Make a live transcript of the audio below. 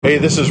Hey,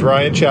 this is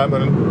Ryan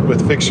Chapman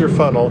with Fix Your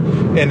Funnel,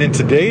 and in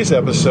today's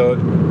episode,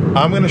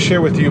 I'm going to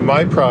share with you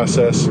my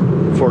process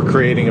for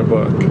creating a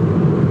book.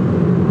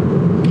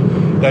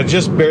 I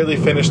just barely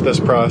finished this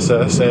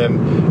process,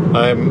 and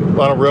I'm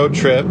on a road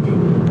trip,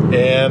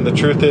 and the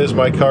truth is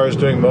my car is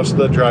doing most of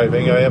the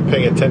driving. I am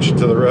paying attention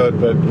to the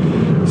road, but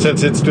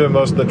since it's doing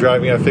most of the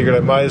driving, I figured I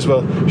might as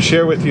well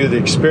share with you the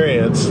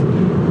experience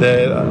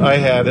that I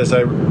had as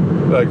I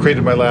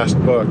created my last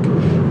book.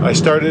 I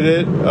started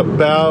it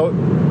about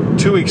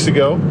 2 weeks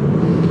ago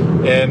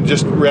and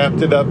just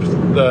wrapped it up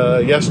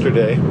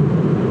yesterday,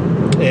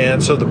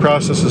 and so the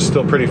process is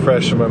still pretty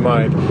fresh in my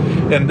mind.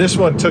 And this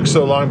one took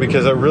so long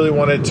because I really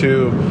wanted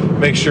to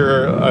make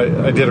sure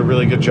I did a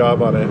really good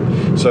job on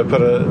it, so I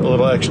put a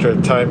little extra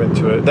time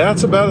into it.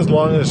 That's about as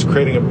long as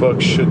creating a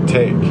book should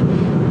take,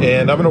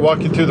 and I'm going to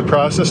walk you through the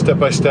process step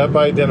by step.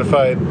 I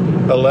identified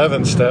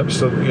 11 steps,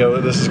 so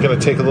this is going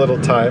to take a little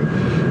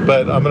time,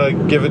 but I'm going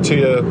to give it to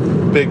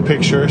you big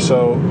picture,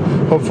 so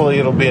hopefully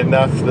it'll be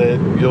enough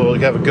that you'll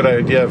have a good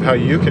idea of how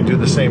you can do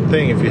the same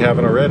thing if you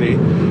haven't already.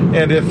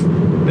 And if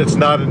it's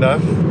not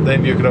enough,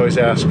 then you can always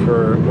ask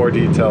for more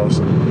details.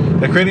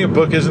 Now, creating a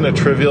book isn't a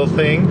trivial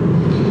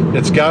thing.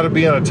 It's got to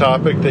be on a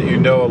topic that you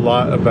know a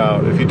lot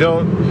about. If you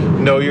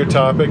don't know your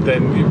topic,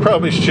 then you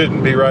probably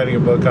shouldn't be writing a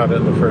book on it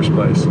in the first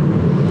place.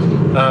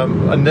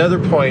 Another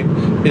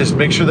point is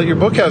make sure that your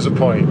book has a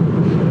point.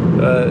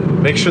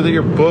 Make sure that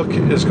your book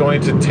is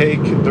going to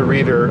take the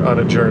reader on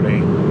a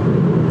journey.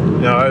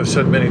 Now, I've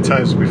said many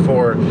times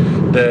before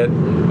that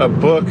a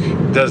book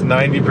does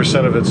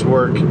 90% of its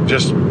work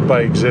just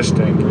by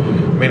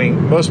existing,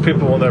 meaning most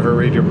people will never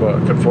read your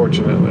book,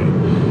 unfortunately.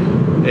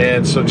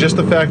 And so just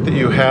the fact that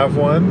you have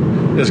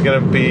one is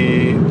going to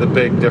be the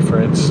big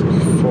difference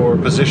for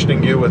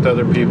positioning you with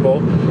other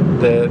people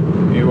that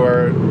you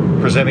are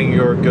presenting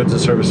your goods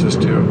and services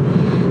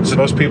to. So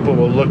most people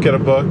will look at a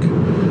book,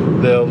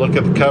 they'll look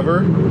at the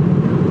cover,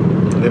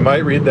 they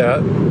might read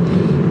that,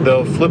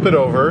 they'll flip it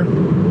over,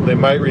 they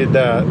might read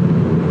that,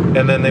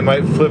 and then they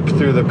might flip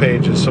through the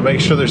pages. So make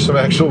sure there's some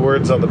actual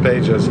words on the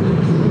pages.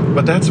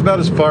 But that's about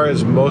as far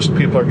as most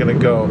people are going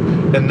to go.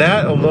 And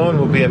that alone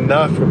will be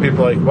enough for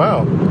people like,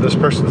 wow, this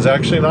person is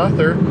actually an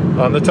author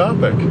on the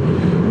topic.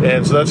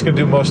 And so that's going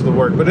to do most of the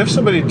work. But if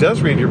somebody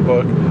does read your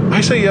book,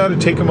 I say you ought to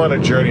take them on a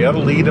journey. You ought to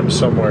lead them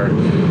somewhere.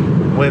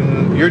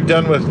 When you're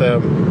done with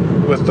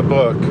them, with the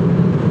book,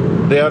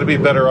 they ought to be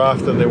better off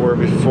than they were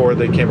before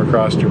they came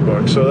across your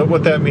book. So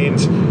what that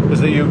means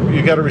is that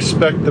you got to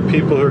respect the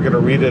people who are going to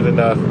read it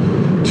enough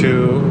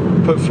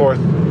to put forth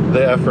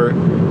the effort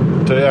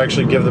to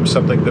actually give them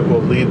something that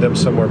will lead them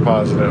somewhere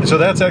positive. So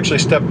that's actually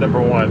step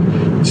number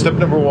one. Step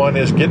number one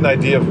is get an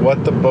idea of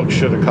what the book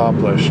should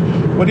accomplish.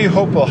 What do you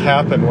hope will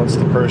happen once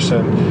the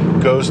person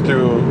goes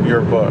through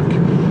your book?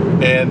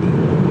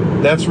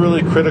 And that's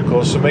really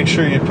critical, so make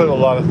sure you put a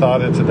lot of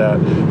thought into that.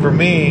 For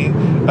me,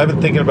 I've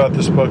been thinking about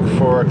this book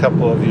for a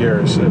couple of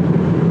years,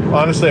 and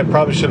honestly, I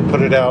probably should have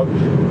put it out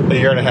a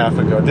year and a half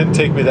ago. It didn't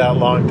take me that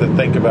long to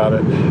think about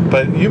it,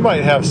 but you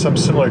might have some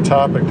similar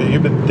topic that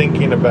you've been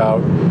thinking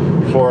about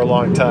for a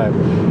long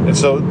time. And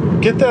so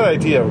get that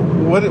idea.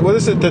 What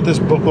is it that this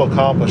book will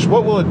accomplish?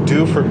 What will it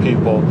do for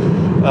people?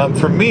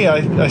 For me,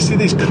 I see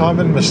these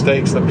common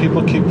mistakes that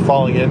people keep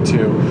falling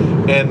into,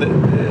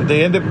 and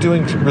they end up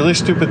doing really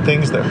stupid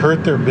things that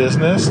hurt their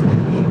business.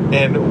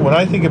 And when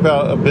I think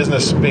about a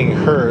business being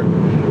hurt,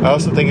 I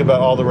also think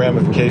about all the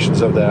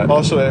ramifications of that.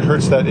 Also, it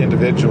hurts that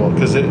individual,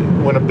 because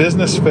when a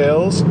business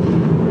fails,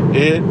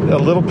 a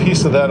little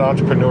piece of that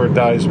entrepreneur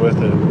dies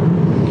with it.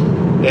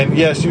 And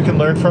yes, you can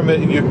learn from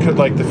it. You could,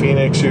 like the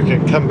phoenix, you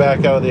can come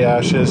back out of the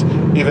ashes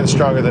even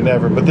stronger than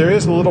ever. But there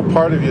is a little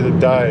part of you that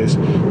dies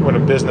when a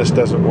business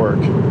doesn't work.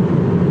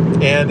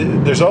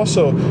 And there's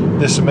also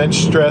this immense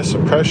stress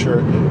and pressure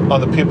on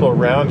the people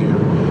around you,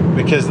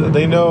 because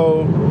they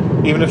know,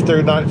 even if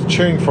they're not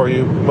cheering for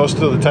you, most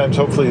of the times,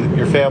 hopefully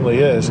your family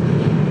is,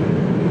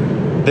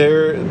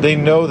 they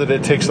know that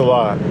it takes a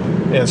lot.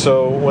 And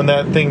so when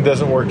that thing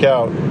doesn't work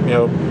out,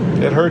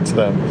 it hurts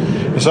them.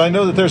 And so I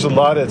know that there's a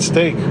lot at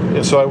stake.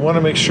 And so I want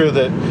to make sure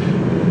that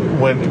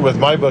with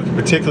my book in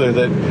particular,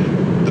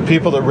 that the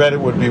people that read it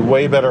would be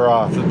way better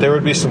off, that there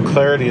would be some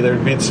clarity, there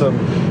would be some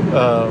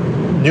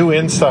new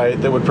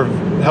insight that would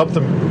help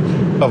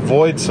them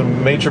avoid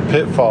some major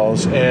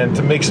pitfalls and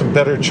to make some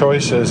better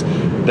choices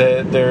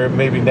that they're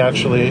maybe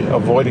naturally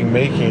avoiding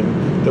making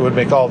that would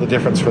make all the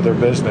difference for their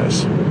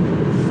business.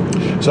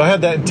 So I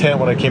had that intent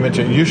when I came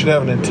into it. You should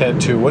have an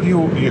intent too. What do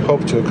you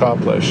hope to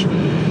accomplish?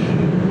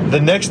 The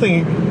next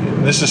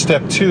thing, this is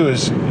step 2,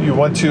 is you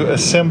want to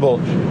assemble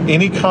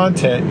any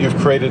content you've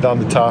created on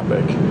the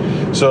topic.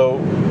 So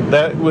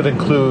that would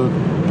include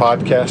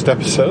podcast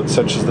episodes,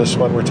 such as this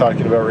one we're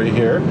talking about right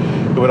here.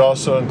 It would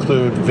also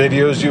include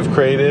videos you've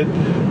created,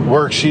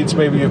 worksheets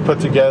maybe you've put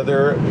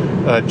together,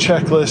 a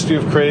checklist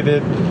you've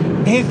created,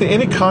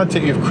 any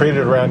content you've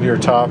created around your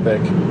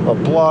topic, a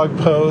blog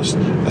post,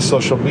 a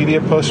social media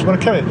post. You want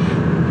to kind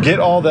of get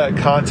all that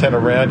content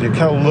around you,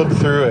 kind of look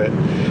through it,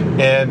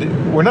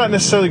 And we're not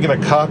necessarily going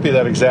to copy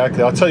that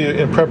exactly. I'll tell you,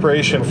 in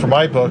preparation for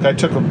my book, I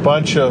took a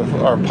bunch of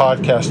our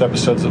podcast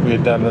episodes that we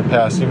had done in the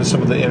past, even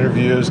some of the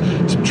interviews,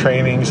 some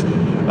trainings.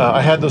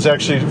 I had those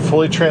actually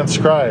fully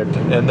transcribed,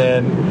 and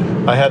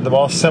then I had them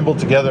all assembled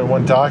together in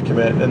one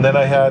document, and then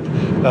I had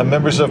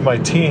members of my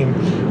team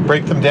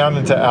break them down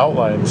into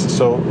outlines.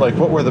 So, like,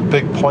 what were the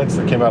big points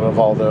that came out of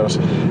all those?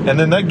 And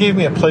then that gave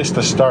me a place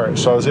to start.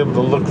 So I was able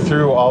to look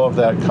through all of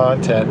that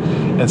content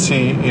and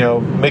see,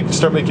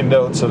 start making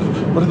notes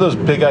of what are those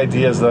big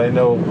ideas that I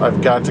know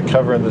I've got to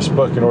cover in this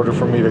book in order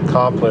for me to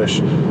accomplish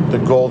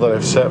the goal that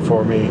I've set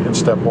for me in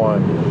step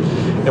 1.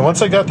 And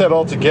once I got that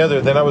all together,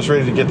 then I was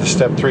ready to get to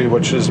step 3,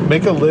 which is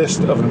make a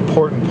list of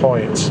important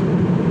points.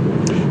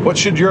 What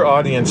should your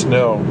audience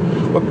know?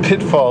 What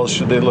pitfalls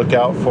should they look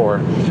out for?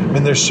 I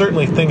mean, there's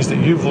certainly things that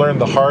you've learned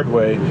the hard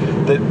way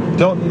that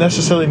don't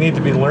necessarily need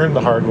to be learned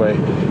the hard way.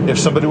 If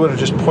somebody would have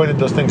just pointed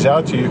those things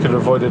out to you, you could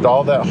have avoided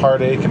all that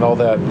heartache and all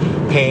that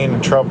pain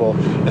and trouble.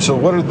 And so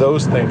what are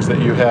those things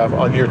that you have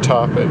on your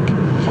topic?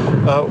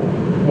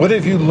 What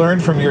have you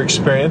learned from your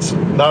experience?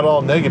 Not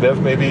all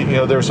negative. Maybe,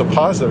 there was a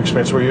positive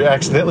experience where you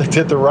accidentally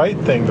did the right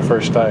thing the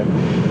first time.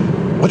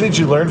 What did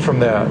you learn from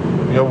that?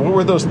 What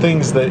were those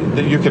things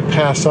that you could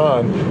pass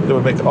on that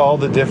would make all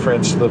the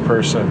difference to the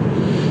person?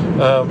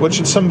 What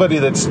should somebody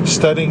that's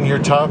studying your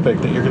topic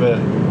that you're going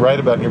to write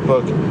about in your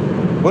book,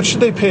 what should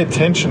they pay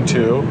attention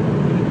to?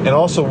 And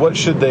also, what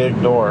should they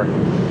ignore?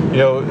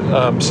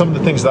 Some of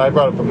the things that I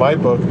brought up in my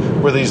book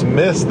were these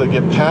myths that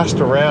get passed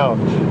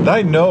around that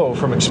I know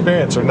from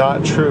experience are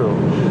not true.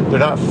 They're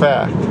not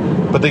fact,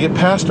 but they get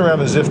passed around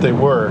as if they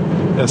were.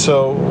 And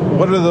so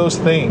what are those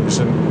things?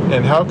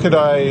 And how could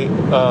I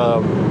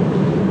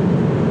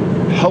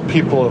help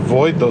people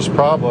avoid those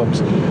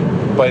problems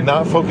by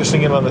not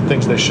focusing in on the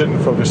things they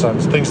shouldn't focus on,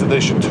 things that they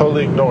should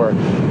totally ignore,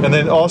 and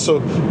then also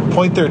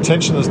point their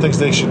attention to those things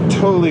they should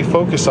totally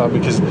focus on,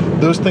 because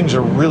those things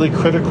are really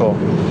critical.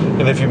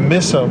 And if you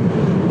miss them,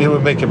 it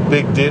would make a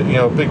big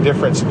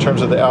difference in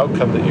terms of the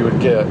outcome that you would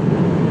get.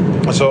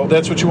 So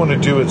that's what you want to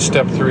do with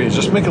step 3, is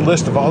just make a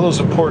list of all those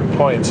important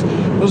points.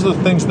 Those are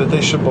the things that they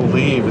should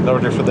believe in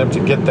order for them to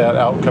get that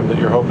outcome that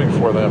you're hoping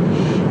for them.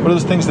 What are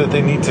those things that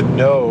they need to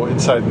know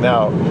inside and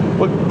out?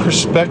 What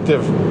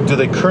perspective do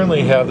they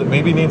currently have that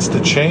maybe needs to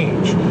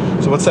change?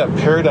 So what's that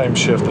paradigm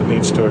shift that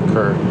needs to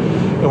occur?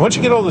 And once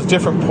you get all those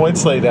different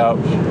points laid out,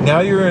 now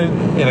you're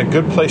in a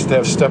good place to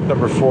have step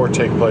number 4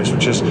 take place,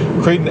 which is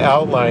create an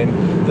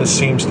outline that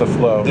seems to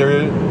flow.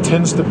 There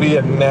tends to be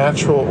a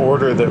natural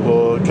order that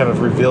will kind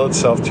of reveal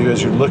itself to you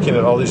as you're looking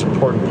at all these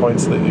important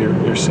points that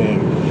you're seeing.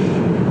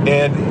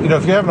 And,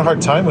 if you're having a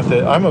hard time with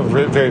it, I'm a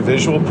very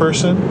visual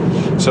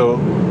person. So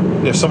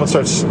if someone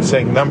starts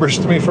saying numbers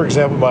to me, for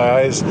example, my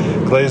eyes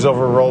glaze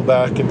over, roll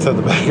back into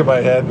the back of my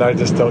head, and I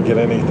just don't get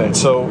anything.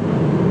 So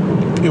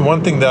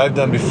one thing that I've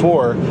done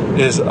before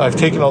is I've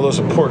taken all those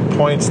important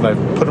points and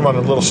I've put them on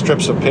little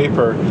strips of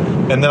paper,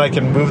 and then I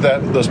can move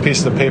those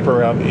pieces of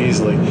paper around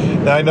easily.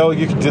 Now, I know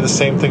you can do the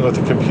same thing with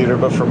a computer,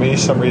 but for me,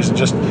 some reason,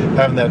 just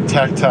having that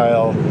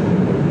tactile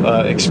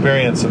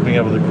experience of being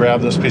able to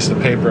grab those pieces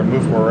of paper and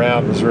move them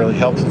around was really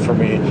helpful for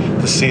me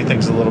to see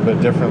things a little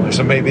bit differently.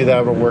 So maybe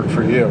that will work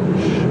for you.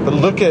 But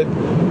look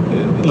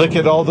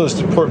at all those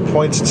important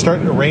points and start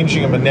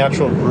arranging them in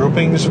natural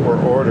groupings or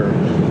order.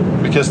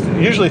 Because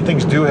usually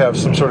things do have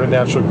some sort of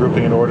natural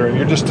grouping and order, and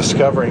you're just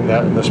discovering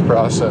that in this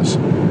process.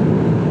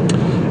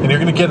 And you're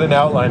going to get an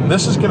outline.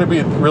 This is going to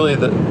be really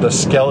the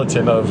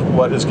skeleton of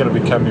what is going to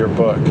become your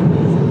book.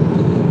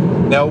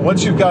 Now,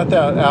 once you've got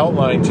that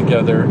outline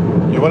together,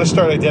 you want to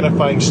start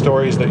identifying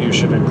stories that you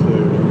should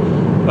include.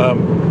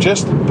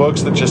 Just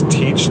books that just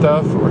teach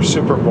stuff are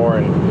super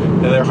boring,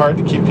 and they're hard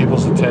to keep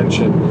people's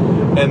attention,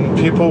 and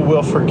people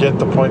will forget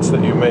the points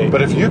that you make.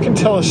 But if you can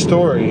tell a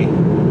story,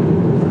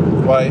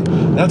 why,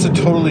 that's a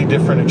totally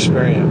different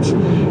experience.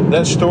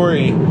 That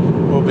story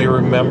will be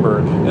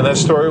remembered, and that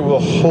story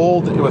will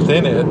hold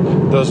within it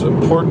those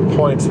important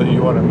points that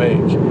you want to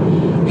make.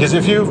 Because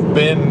if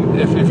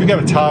you've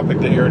got a topic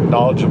that you're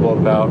knowledgeable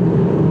about,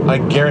 I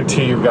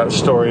guarantee you've got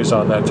stories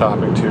on that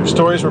topic too.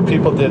 Stories where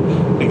people did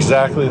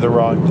exactly the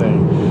wrong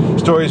thing.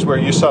 Stories where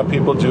you saw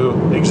people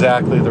do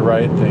exactly the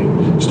right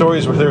thing.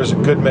 Stories where there's a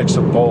good mix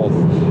of both.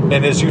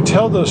 And as you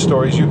tell those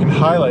stories, you can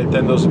highlight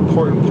then those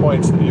important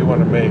points that you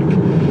want to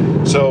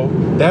make. So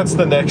that's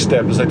the next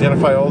step, is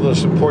identify all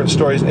those important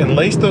stories and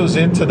lace those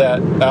into that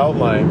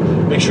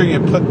outline. Make sure you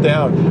put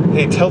down,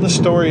 hey, tell the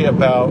story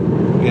about,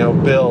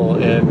 Bill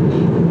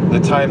and the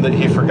time that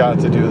he forgot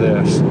to do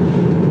this.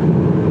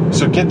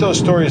 So get those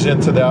stories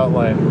into the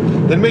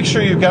outline. Then make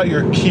sure you've got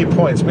your key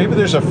points. Maybe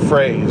there's a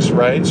phrase,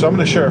 right? So I'm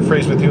going to share a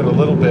phrase with you in a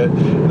little bit,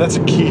 and that's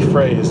a key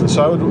phrase. And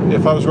so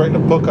if I was writing a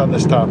book on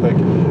this topic,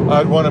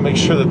 I'd want to make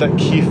sure that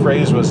key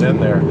phrase was in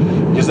there,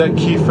 because that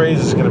key phrase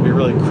is going to be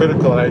really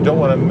critical, and I don't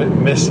want to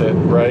miss it,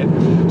 right?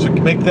 So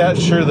make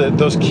sure that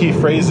those key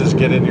phrases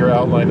get in your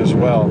outline as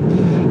well.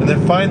 And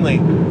then finally,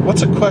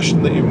 what's a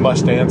question that you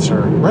must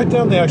answer? Write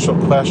down the actual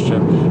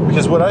question,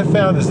 because what I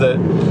found is that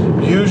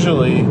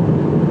usually,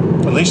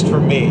 at least for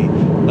me,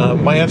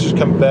 my answers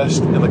come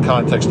best in the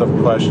context of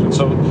a question.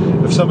 So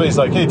if somebody's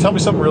like, hey, tell me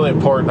something really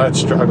important, I'd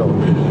struggle.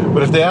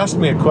 But if they ask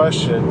me a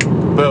question,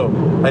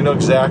 boom, I know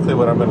exactly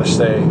what I'm going to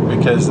say,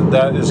 because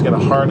that is going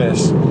to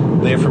harness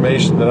the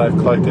information that I've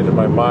collected in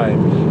my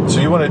mind. So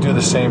you want to do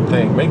the same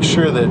thing. Make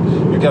sure that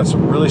you've got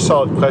some really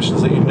solid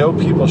questions that you know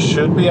people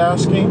should be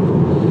asking,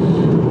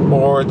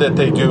 or that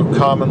they do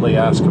commonly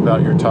ask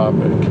about your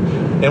topic.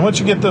 And once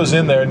you get those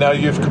in there, now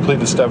you've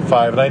completed step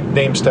 5. And I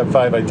named step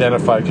 5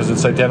 identify, because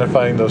it's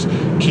identifying those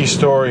key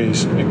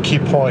stories, key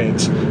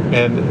points,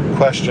 and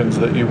questions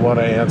that you want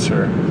to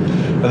answer.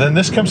 And then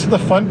this comes to the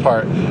fun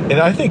part. And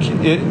I think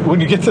when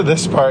you get to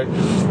this part,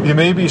 you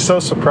may be so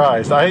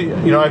surprised.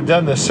 I've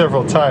done this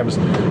several times,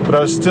 but I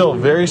was still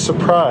very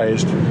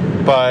surprised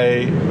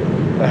by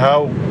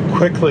how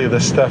quickly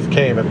this stuff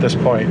came at this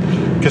point.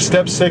 Because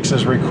step 6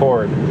 is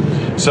record.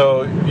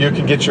 So you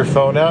can get your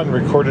phone out and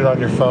record it on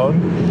your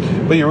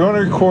phone, but you want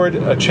to record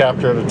a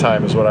chapter at a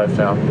time is what I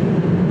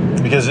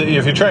found. Because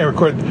if you're trying to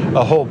record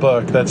a whole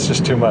book, that's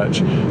just too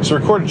much. So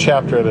record a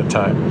chapter at a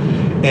time.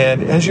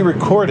 And as you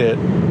record it,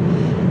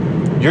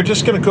 you're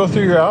just going to go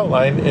through your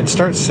outline and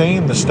start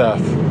saying the stuff.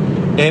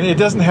 And it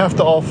doesn't have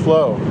to all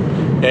flow.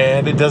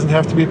 And it doesn't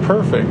have to be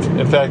perfect.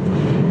 In fact,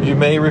 you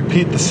may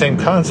repeat the same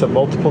concept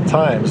multiple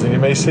times, and you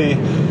may say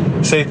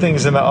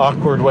things in an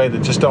awkward way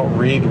that just don't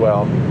read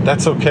well.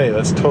 That's okay.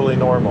 That's totally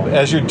normal.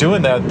 As you're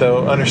doing that,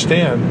 though,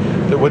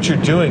 understand that what you're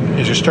doing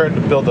is you're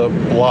starting to build a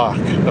block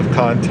of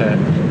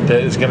content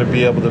that is going to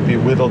be able to be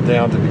whittled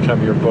down to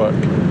become your book.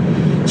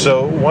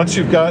 So once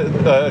you've got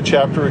a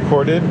chapter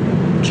recorded,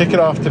 kick it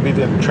off to be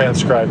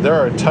transcribed. There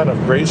are a ton of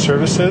great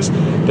services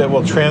that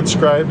will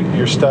transcribe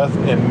your stuff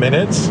in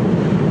minutes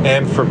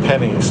and for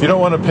pennies. You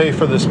don't want to pay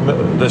for this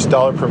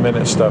dollar per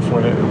minute stuff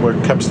when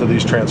it comes to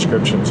these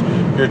transcriptions.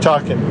 You're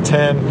talking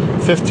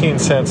 10, 15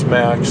 cents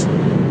max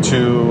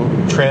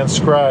to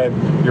transcribe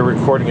your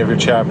recording of your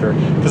chapter,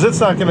 because it's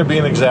not going to be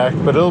an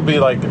exact, but it'll be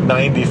like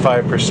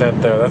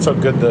 95% there. That's how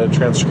good the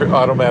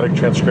automatic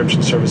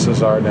transcription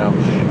services are now,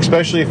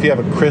 especially if you have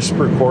a crisp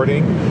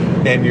recording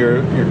and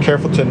you're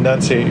careful to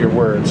enunciate your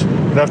words. You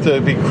don't have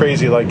to be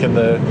crazy like in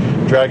the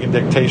Dragon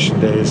dictation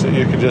days.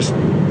 You can just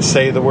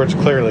say the words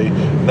clearly,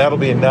 and that'll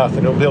be enough,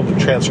 and it'll be able to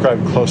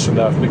transcribe close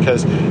enough,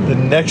 because the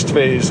next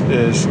phase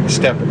is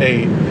step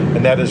 8,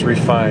 and that is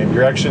refine.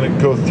 You're actually going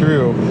to go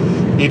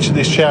through each of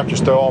these chapters,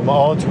 throw them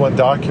all into one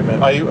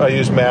document. I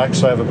use Mac,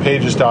 so I have a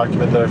Pages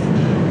document that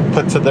I've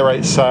put to the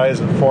right size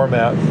and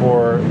format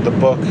for the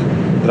book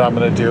that I'm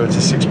going to do. It's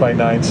a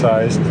 6x9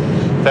 size.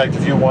 In fact,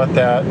 if you want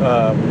that,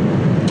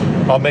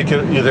 I'll make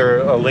it either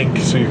a link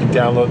so you can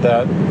download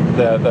that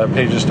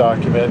Pages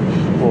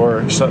document,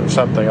 or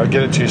something. I'll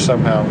get it to you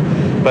somehow.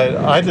 But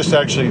I just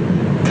actually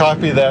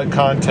copy that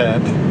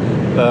content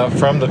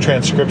from the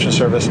transcription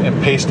service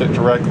and paste it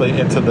directly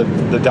into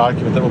the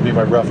document that will be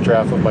my rough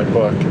draft of my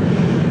book.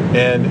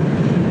 And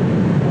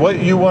what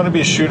you want to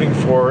be shooting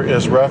for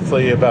is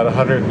roughly about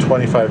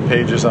 125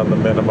 pages on the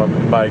minimum,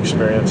 in my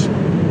experience.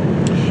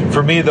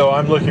 For me, though,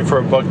 I'm looking for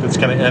a book that's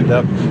going to end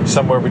up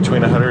somewhere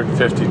between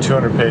 150,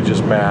 200 pages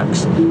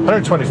max.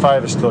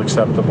 125 is still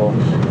acceptable,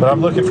 but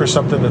I'm looking for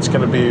something that's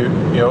going to be,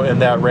 in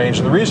that range.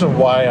 And the reason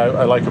why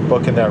I like a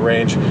book in that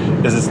range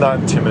is it's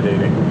not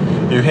intimidating.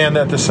 You hand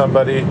that to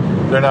somebody,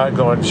 they're not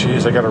going,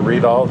 geez, I got to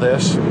read all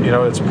this.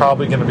 It's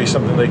probably going to be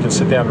something they can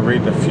sit down and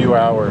read in a few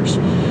hours.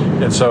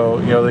 And so,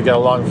 they got a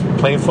long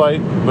plane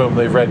flight, boom,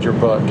 they've read your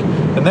book.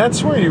 And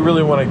that's where you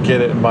really want to get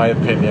it, in my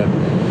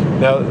opinion.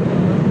 Now,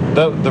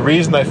 the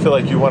reason I feel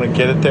like you want to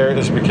get it there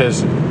is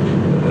because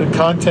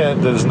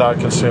content that is not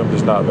consumed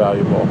is not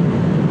valuable.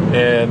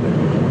 And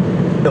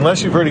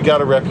unless you've already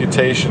got a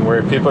reputation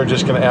where people are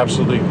just going to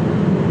absolutely,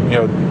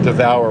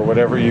 devour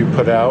whatever you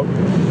put out,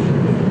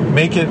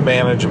 make it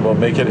manageable,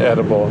 make it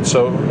edible. And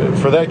so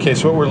for that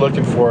case, what we're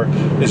looking for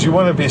is you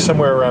want to be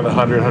somewhere around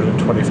 100,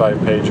 125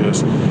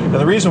 pages. And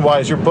the reason why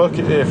is your book,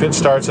 if it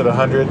starts at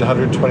 100 to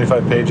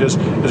 125 pages,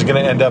 is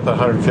going to end up at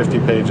 150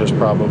 pages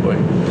probably,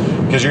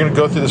 because you're going to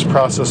go through this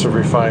process of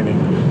refining.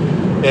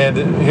 And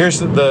here's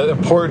the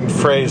important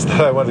phrase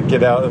that I want to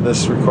get out in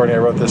this recording. I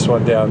wrote this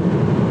one down.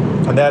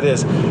 And that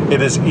is,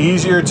 it is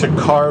easier to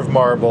carve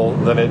marble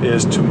than it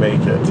is to make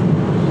it.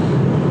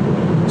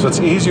 So it's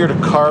easier to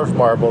carve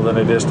marble than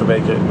it is to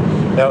make it.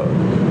 Now,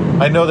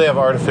 I know they have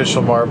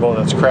artificial marble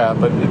and it's crap,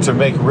 but to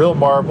make real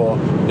marble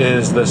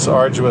is this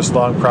arduous,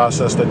 long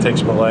process that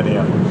takes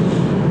millennia.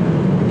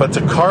 But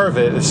to carve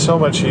it is so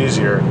much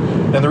easier.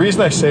 And the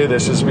reason I say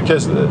this is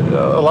because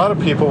a lot of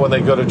people, when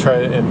they go to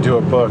try and do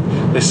a book,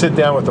 they sit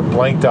down with a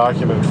blank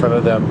document in front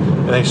of them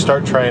and they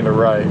start trying to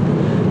write.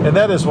 And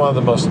that is one of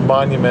the most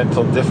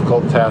monumental,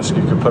 difficult tasks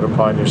you can put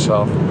upon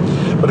yourself.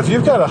 But if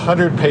you've got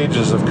 100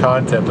 pages of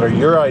content that are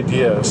your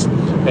ideas,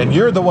 and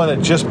you're the one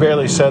that just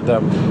barely said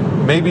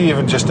them, maybe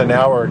even just an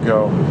hour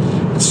ago,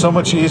 it's so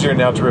much easier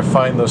now to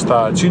refine those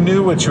thoughts. You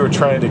knew what you were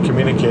trying to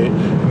communicate.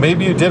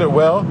 Maybe you did it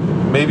well,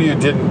 maybe you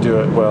didn't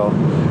do it well.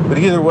 But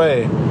either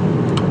way,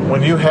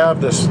 when you have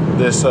this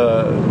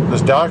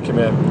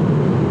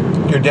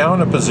document, you're now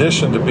in a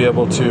position to be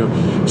able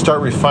to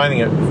start refining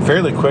it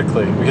fairly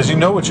quickly because you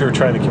know what you're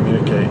trying to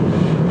communicate.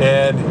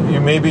 And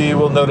you maybe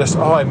will notice,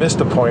 oh, I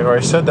missed a point, or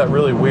I said that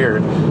really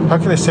weird. How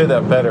can I say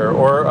that better?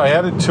 Or I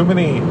added too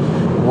many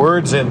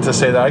words in to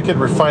say that. I could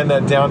refine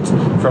that down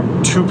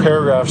from 2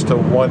 paragraphs to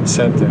 1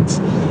 sentence.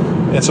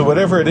 And so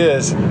whatever it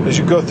is, as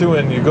you go through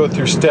and you go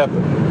through step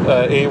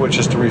 8, which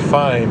is to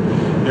refine,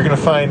 you're going to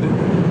find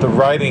the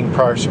writing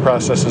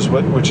process,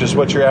 which is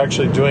what you're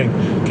actually doing,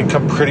 can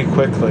come pretty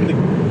quickly.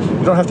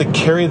 You don't have to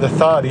carry the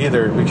thought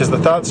either, because the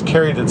thought's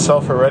carried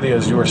itself already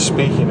as you are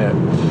speaking it.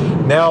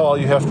 Now all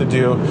you have to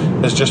do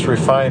is just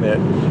refine it.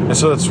 And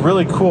so it's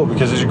really cool,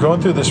 because as you're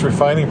going through this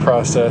refining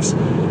process,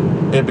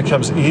 it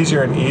becomes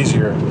easier and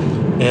easier.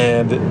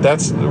 And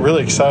that's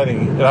really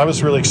exciting. And I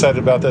was really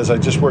excited about that as I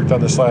just worked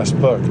on this last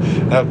book,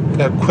 and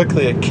how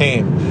quickly it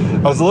came.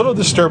 I was a little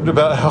disturbed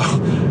about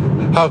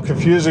how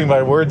confusing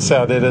my words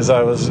sounded as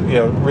I was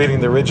reading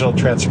the original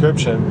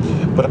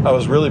transcription, but I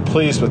was really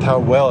pleased with how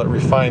well it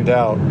refined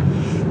out.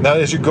 Now,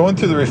 as you're going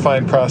through the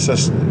refined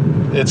process,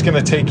 it's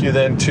going to take you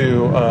then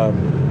to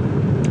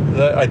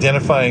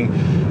identifying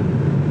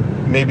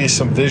maybe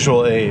some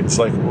visual aids,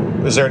 like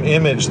is there an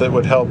image that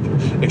would help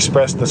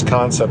express this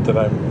concept that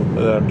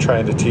I'm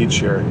trying to teach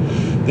here.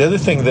 The other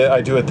thing that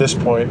I do at this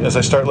point is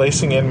I start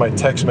lacing in my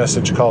text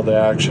message call to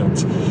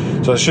actions.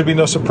 So it should be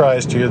no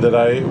surprise to you that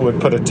I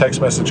would put a text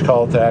message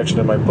call to action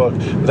in my book.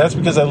 But that's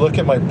because I look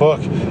at my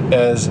book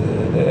as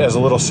a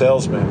little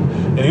salesman.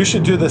 And you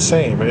should do the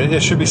same.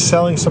 It should be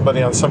selling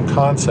somebody on some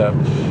concept.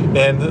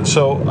 And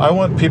so I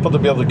want people to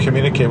be able to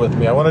communicate with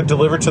me. I want to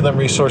deliver to them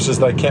resources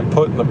that I can't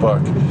put in the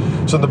book.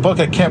 So in the book,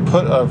 I can't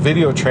put a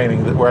video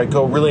training where I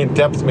go really in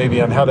depth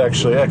maybe on how to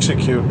actually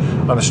execute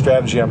on a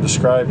strategy I'm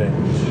describing.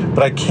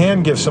 But I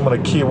can give someone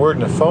a keyword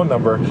and a phone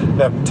number and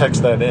have them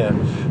text that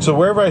in. So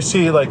wherever I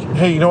see like,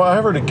 hey, I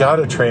already got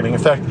a training. In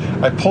fact,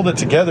 I pulled it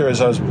together as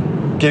I was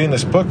getting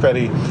this book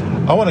ready.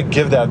 I want to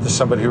give that to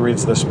somebody who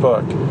reads this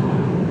book.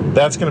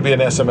 That's going to be an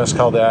SMS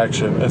call to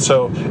action. And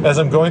so as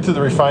I'm going through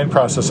the refine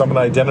process, I'm going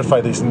to identify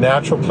these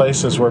natural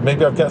places where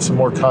maybe I've got some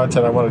more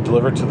content I want to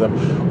deliver to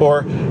them.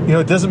 Or,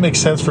 it doesn't make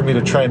sense for me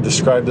to try and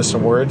describe this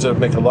in words. It would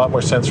make a lot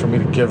more sense for me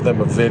to give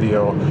them a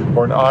video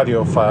or an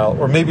audio file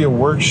or maybe a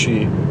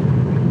worksheet.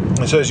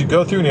 And so as you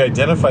go through and you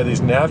identify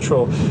these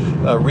natural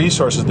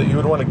resources that you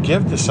would want to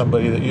give to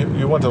somebody that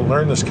you want to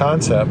learn this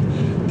concept,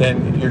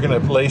 then you're going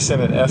to lace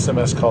in an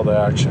SMS call to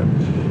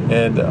action.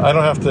 And I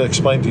don't have to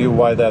explain to you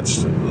why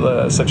that's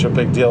such a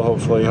big deal,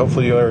 hopefully.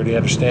 Hopefully you already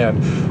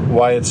understand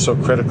why it's so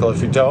critical.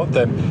 If you don't,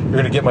 then you're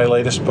going to get my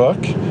latest book,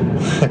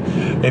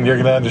 and you're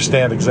going to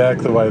understand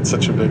exactly why it's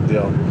such a big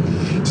deal.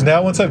 So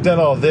now once I've done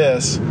all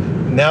this,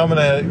 now I'm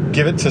going to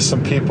give it to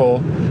some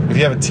people. If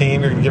you have a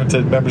team, you're going to give it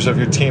to members of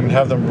your team and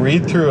have them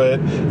read through it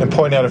and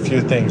point out a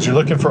few things. You're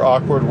looking for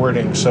awkward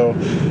wording. So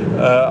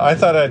I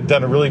thought I'd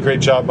done a really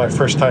great job my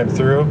first time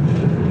through,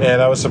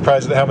 and I was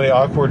surprised at how many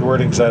awkward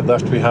wordings I'd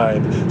left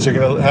behind. So you're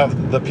going to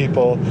have the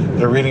people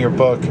that are reading your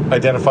book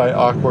identify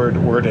awkward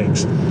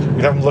wordings.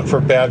 You'd have them look for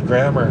bad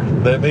grammar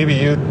that maybe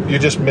you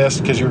just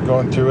missed because you were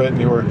going through it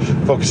and you were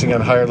focusing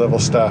on higher level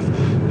stuff.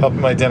 Help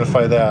them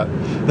identify that.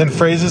 Then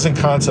phrases and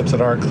concepts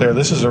that aren't clear.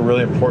 This is a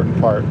really important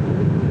part.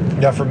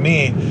 Now for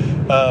me,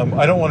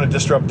 I don't want to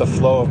disrupt the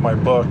flow of my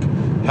book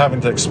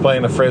having to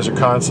explain a phrase or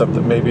concept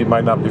that maybe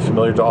might not be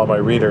familiar to all my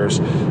readers.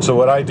 So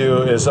what I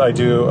do is I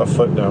do a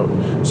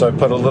footnote. So I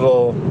put a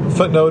little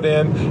footnote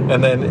in,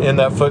 and then in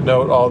that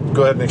footnote I'll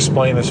go ahead and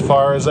explain as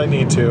far as I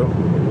need to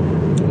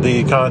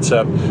the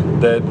concept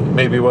that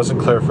maybe wasn't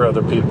clear for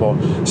other people.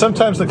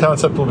 Sometimes the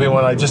concept will be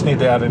one I just need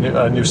to add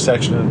a new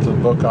section into the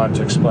book on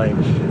to explain,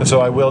 and so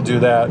I will do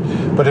that.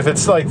 But if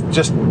it's like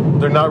just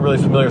they're not really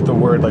familiar with the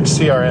word, like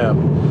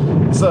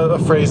CRM, it's a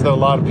phrase that a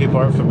lot of people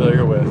aren't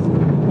familiar with.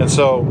 And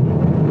so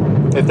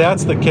if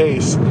that's the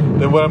case,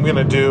 then what I'm going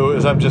to do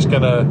is I'm just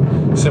going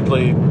to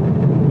simply,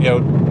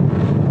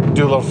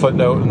 do a little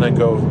footnote and then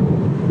go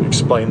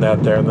explain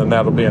that there, and then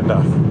that'll be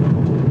enough.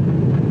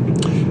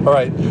 All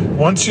right,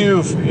 once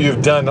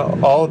you've done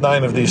all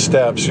 9 of these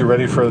steps, you're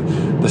ready for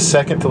the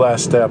second to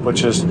last step,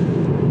 which is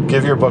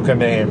give your book a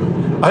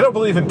name. I don't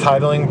believe in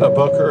titling a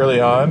book early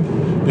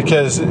on,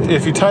 because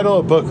if you title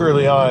a book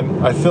early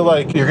on, I feel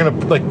like you're going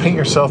to paint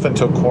yourself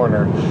into a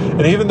corner.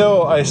 And even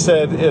though I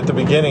said at the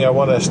beginning I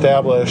want to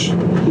establish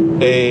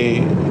a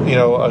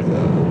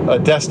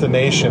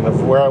destination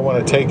of where I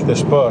want to take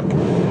this book,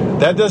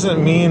 that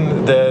doesn't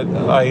mean that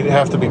I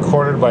have to be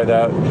cornered by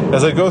that.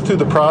 As I go through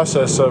the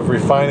process of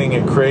refining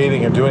and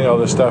creating and doing all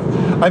this stuff,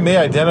 I may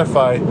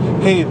identify,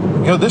 hey,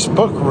 this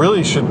book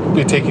really should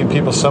be taking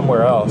people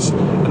somewhere else.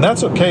 And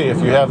that's okay if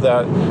you have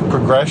that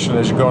progression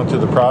as you're going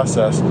through the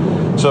process.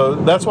 So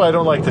that's why I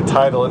don't like to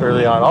title it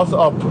early on.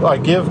 I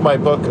give my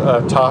book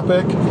a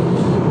topic,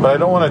 but I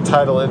don't want to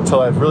title it until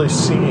I've really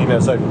seen,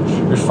 as I've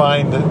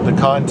refined the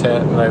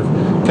content and I've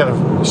kind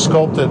of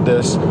sculpted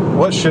this,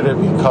 what should it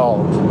be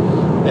called?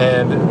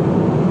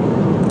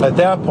 And At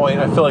that point,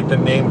 I feel like the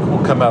name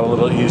will come out a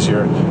little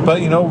easier.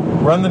 But,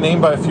 run the name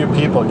by a few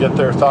people, get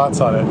their thoughts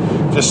on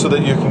it, just so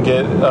that you can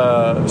get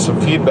some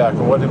feedback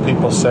on what do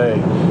people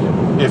say.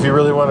 If you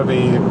really want to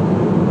be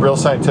real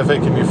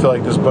scientific and you feel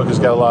like this book has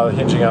got a lot of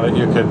hinging on it,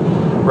 you could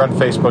run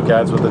Facebook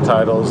ads with the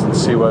titles and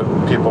see what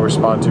people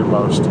respond to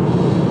most.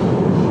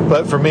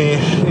 But for me,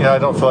 I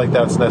don't feel like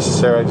that's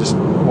necessary. I just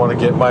want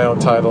to get my own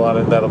title on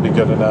it, and that'll be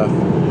good enough.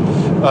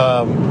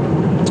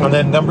 And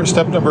then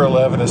step number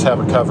 11 is have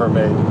a cover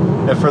made.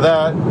 And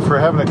for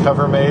having a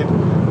cover made,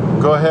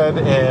 go ahead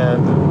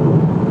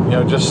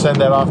and just send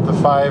that off to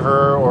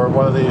Fiverr or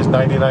one of these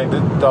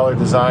 $99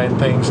 design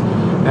things,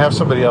 and have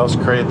somebody else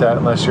create that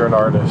unless you're an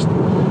artist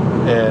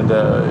and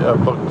a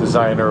book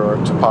designer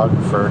or a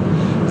typographer.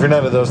 If you're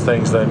none of those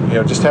things, then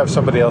just have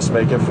somebody else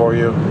make it for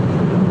you.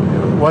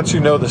 Once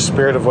you know the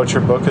spirit of what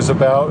your book is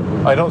about,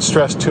 I don't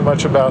stress too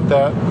much about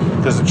that,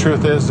 because the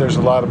truth is there's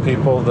a lot of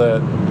people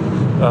that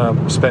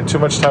spend too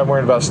much time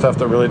worrying about stuff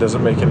that really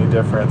doesn't make any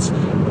difference.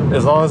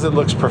 As long as it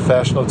looks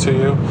professional to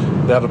you,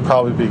 that'll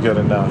probably be good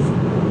enough.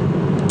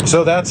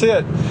 So that's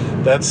it.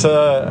 That's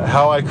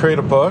how I create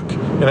a book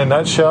in a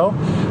nutshell.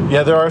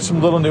 Yeah, there are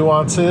some little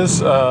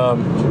nuances.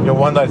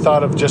 One that I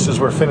thought of just as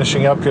we're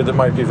finishing up here that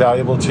might be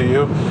valuable to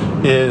you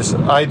is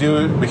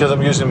because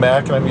I'm using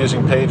Mac and I'm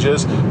using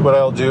Pages, what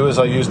I'll do is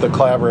I'll use the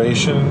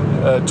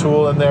collaboration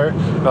tool in there,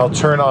 and I'll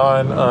turn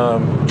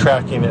on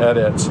tracking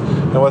edits.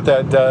 And what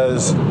that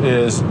does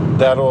is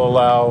that'll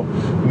allow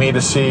me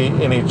to see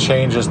any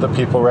changes that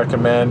people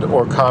recommend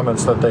or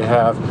comments that they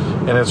have.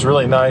 And it's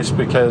really nice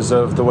because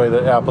of the way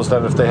that Apple's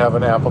done. If they have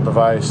an Apple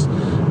device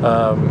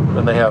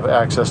and they have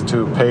access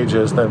to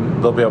Pages,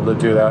 then they'll be able to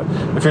do that.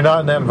 If you're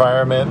not in that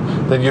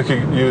environment, then you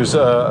could use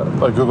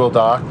a Google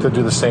Doc to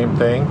do the same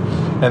thing,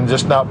 and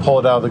just not pull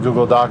it out of the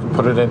Google Doc and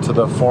put it into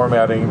the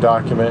formatting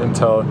document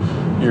until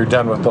you're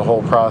done with the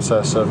whole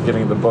process of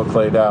getting the book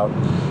laid out.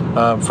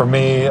 For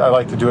me, I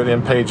like to do it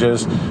in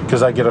Pages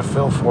because I get a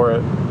feel for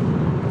it.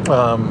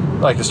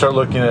 I can start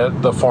looking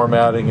at the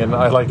formatting, and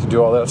I like to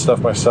do all that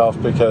stuff myself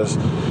because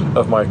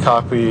of my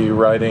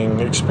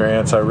copywriting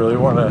experience. I really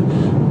want to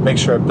make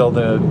sure I build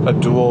a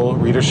dual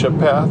readership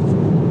path.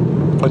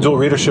 A dual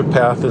readership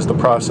path is the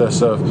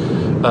process of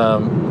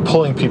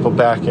pulling people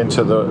back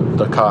into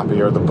the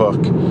copy or the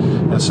book.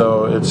 And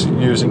so it's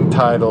using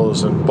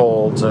titles and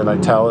bolds and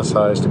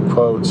italicized and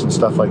quotes and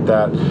stuff like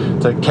that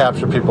to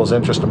capture people's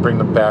interest and bring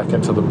them back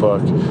into the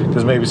book.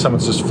 Because maybe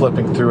someone's just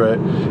flipping through it,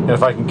 and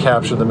if I can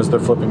capture them as they're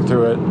flipping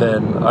through it,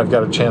 then I've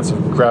got a chance of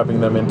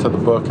grabbing them into the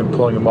book and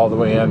pulling them all the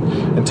way in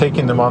and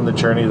taking them on the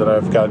journey that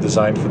I've got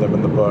designed for them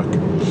in the book.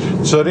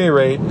 So at any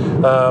rate,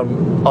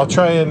 I'll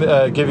try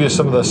and give you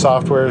some of the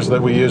softwares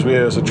that we use. We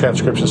use a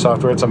transcription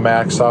software. It's a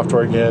Mac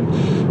software again,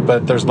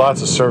 but there's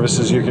lots of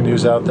services you can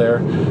use out there.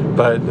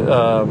 But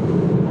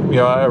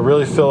I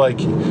really feel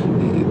like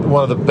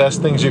one of the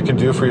best things you can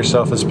do for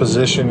yourself is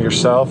position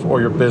yourself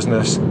or your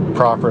business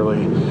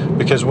properly.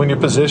 Because when you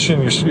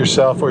position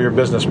yourself or your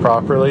business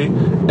properly,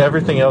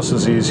 everything else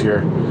is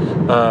easier.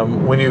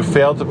 When you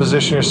fail to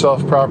position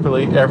yourself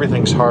properly,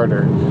 everything's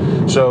harder.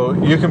 So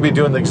you can be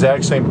doing the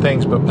exact same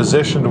things, but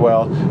positioned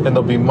well, and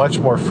they'll be much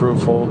more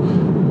fruitful,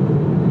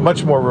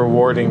 much more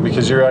rewarding,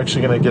 because you're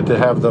actually going to get to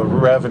have the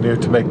revenue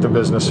to make the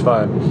business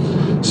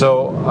fun.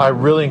 So I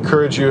really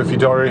encourage you, if you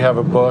don't already have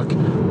a book,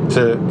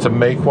 to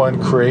make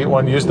one, create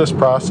one. Use this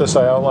process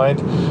I outlined.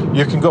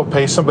 You can go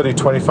pay somebody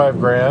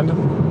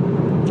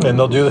 $25,000 and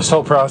they'll do this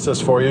whole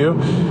process for you,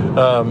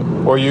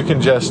 or you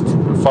can just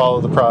follow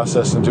the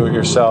process and do it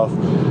yourself.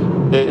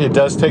 It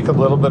does take a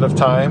little bit of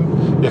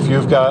time. If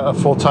you've got a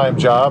full-time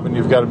job and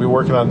you've got to be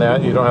working on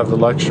that, you don't have the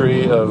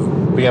luxury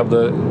of being able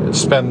to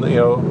spend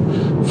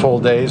full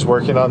days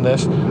working on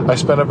this. I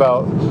spent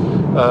about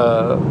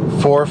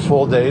 4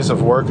 full days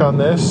of work on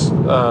this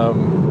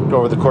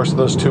over the course of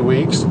those 2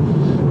 weeks.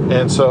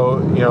 And so,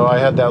 I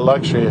had that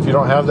luxury. If you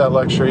don't have that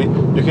luxury,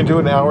 you can do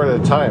an hour at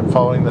a time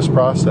following this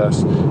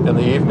process in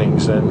the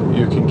evenings, and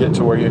you can get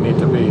to where you need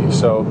to be.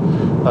 So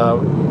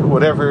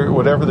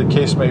whatever the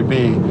case may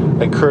be,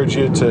 I encourage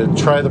you to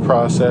try the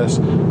process,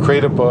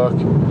 create a book.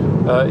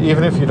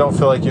 Even if you don't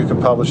feel like you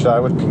can publish it, I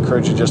would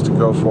encourage you just to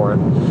go for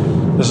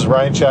it. This is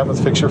Ryan Chapman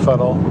with Fix Your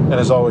Funnel, and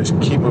as always,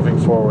 keep moving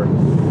forward.